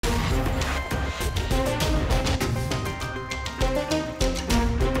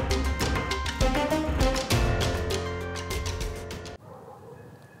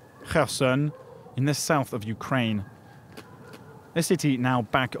Kherson, in the south of Ukraine. A city now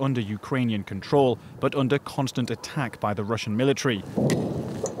back under Ukrainian control, but under constant attack by the Russian military.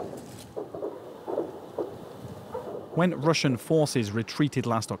 When Russian forces retreated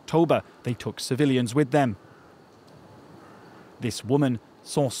last October, they took civilians with them. This woman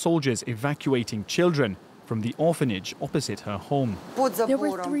saw soldiers evacuating children from the orphanage opposite her home. There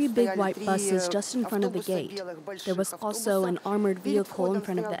were 3 big white buses just in front of the gate. There was also an armored vehicle in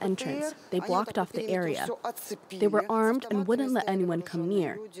front of the entrance. They blocked off the area. They were armed and wouldn't let anyone come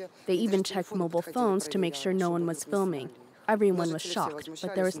near. They even checked mobile phones to make sure no one was filming. Everyone was shocked,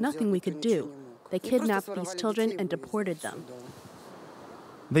 but there was nothing we could do. They kidnapped these children and deported them.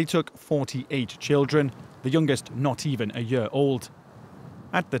 They took 48 children, the youngest not even a year old.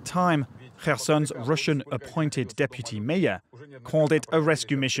 At the time, Kherson's Russian-appointed deputy mayor called it a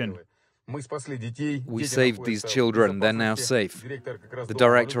rescue mission. We saved these children, they're now safe. The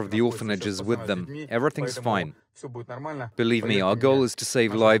director of the orphanage is with them. Everything's fine. Believe me, our goal is to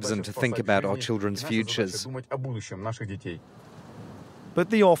save lives and to think about our children's futures. But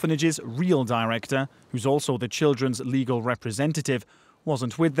the orphanage's real director, who's also the children's legal representative,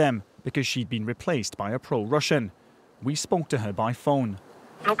 wasn't with them because she'd been replaced by a pro-Russian. We spoke to her by phone.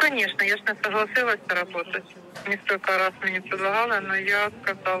 Ну, конечно, я ж не согласилась работать. Несколько раз мне предлагала, но я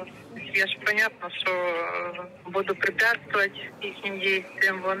отказалась. Я ж понятно, что буду препятствовать ихним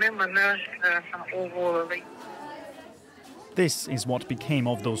действиям, вони мене уволили. This is what became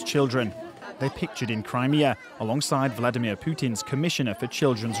of those children. They're pictured in Crimea alongside Vladimir Putin's Commissioner for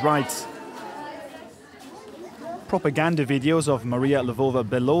Children's Rights. Propaganda videos of Maria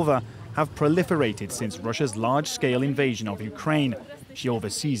Lvova-Belova have proliferated since Russia's large-scale invasion of Ukraine. She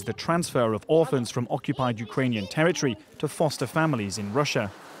oversees the transfer of orphans from occupied Ukrainian territory to foster families in Russia.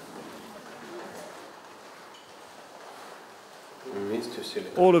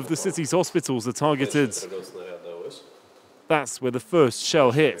 All of the city's hospitals are targeted. That's where the first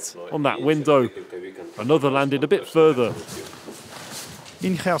shell hit, on that window. Another landed a bit further.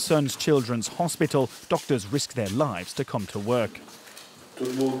 In Kherson's Children's Hospital, doctors risk their lives to come to work.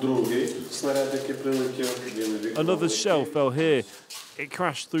 Another shell fell here. It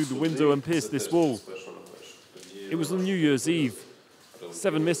crashed through the window and pierced this wall. It was on New Year's Eve.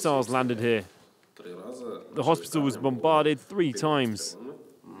 7 missiles landed here. The hospital was bombarded 3 times.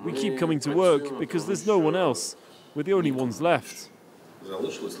 We keep coming to work because there's no one else. We're the only ones left.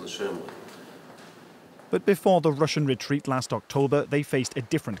 But before the Russian retreat last October, they faced a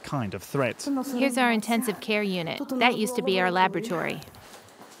different kind of threat. Here's our intensive care unit. That used to be our laboratory.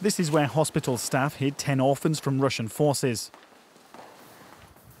 This is where hospital staff hid 10 orphans from Russian forces.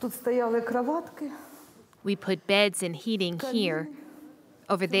 We put beds and heating here.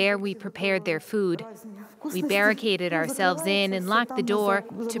 Over there, we prepared their food. We barricaded ourselves in and locked the door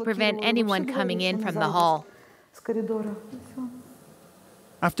to prevent anyone coming in from the hall.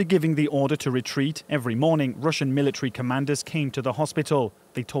 After giving the order to retreat, every morning Russian military commanders came to the hospital.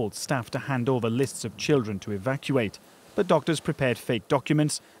 They told staff to hand over lists of children to evacuate. But doctors prepared fake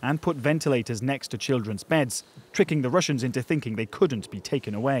documents and put ventilators next to children's beds, tricking the Russians into thinking they couldn't be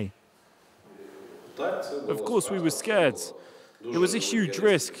taken away. Of course we were scared. It was a huge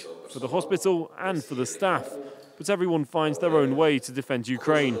risk for the hospital and for the staff. But everyone finds their own way to defend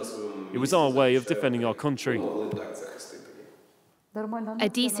Ukraine. It was our way of defending our country. A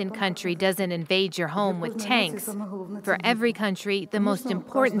decent country doesn't invade your home with tanks. For every country, the most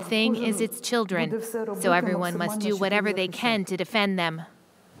important thing is its children, so everyone must do whatever they can to defend them.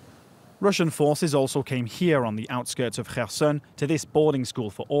 Russian forces also came here on the outskirts of Kherson to this boarding school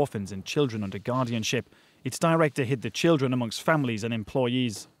for orphans and children under guardianship. Its director hid the children amongst families and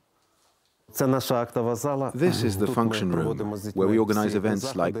employees. This is the function room, where we organize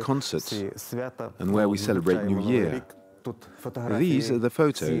events like concerts and where we celebrate New Year. These are the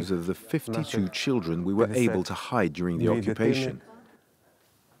photos of the 52 children we were able to hide during the occupation.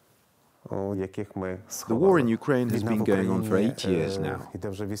 The war in Ukraine has been going on for 8 years now.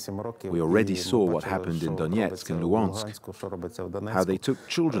 We already saw what happened in Donetsk and Luhansk, how they took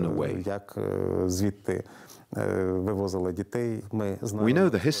children away. We know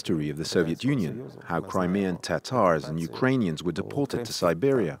the history of the Soviet Union, how Crimean Tatars and Ukrainians were deported to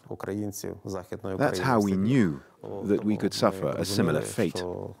Siberia. That's how we knew that we could suffer a similar fate.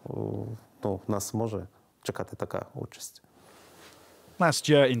 Last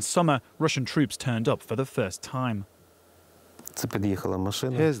year in summer, Russian troops turned up for the first time.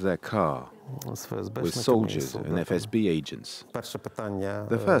 Here's their car, with soldiers and FSB agents.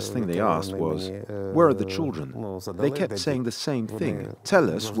 The first thing they asked was, "Where are the children?" They kept saying the same thing, "Tell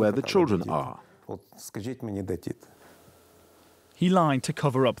us where the children are." He lied to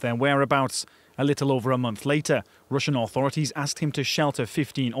cover up their whereabouts. A little over a month later, Russian authorities asked him to shelter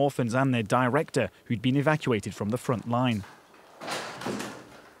 15 orphans and their director, who'd been evacuated from the front line.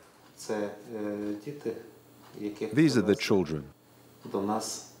 These are the children.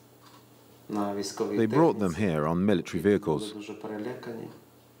 They brought them here on military vehicles.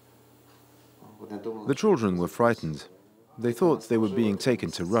 The children were frightened. They thought they were being taken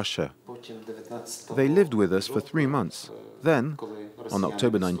to Russia. They lived with us for 3 months. Then, on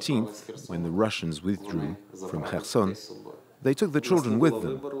October 19th, when the Russians withdrew from Kherson, they took the children with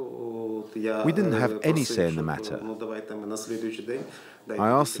them. We didn't have any say in the matter. I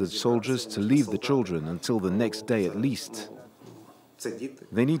asked the soldiers to leave the children until the next day at least.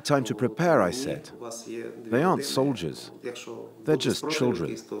 They need time to prepare, I said. They aren't soldiers. They're just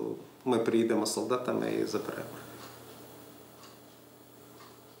children.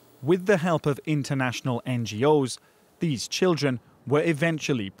 With the help of international NGOs, these children were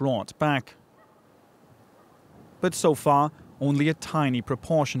eventually brought back. But so far, only a tiny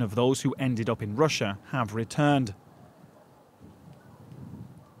proportion of those who ended up in Russia have returned.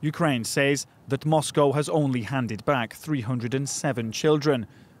 Ukraine says that Moscow has only handed back 307 children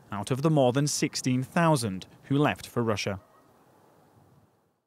out of the more than 16,000 who left for Russia.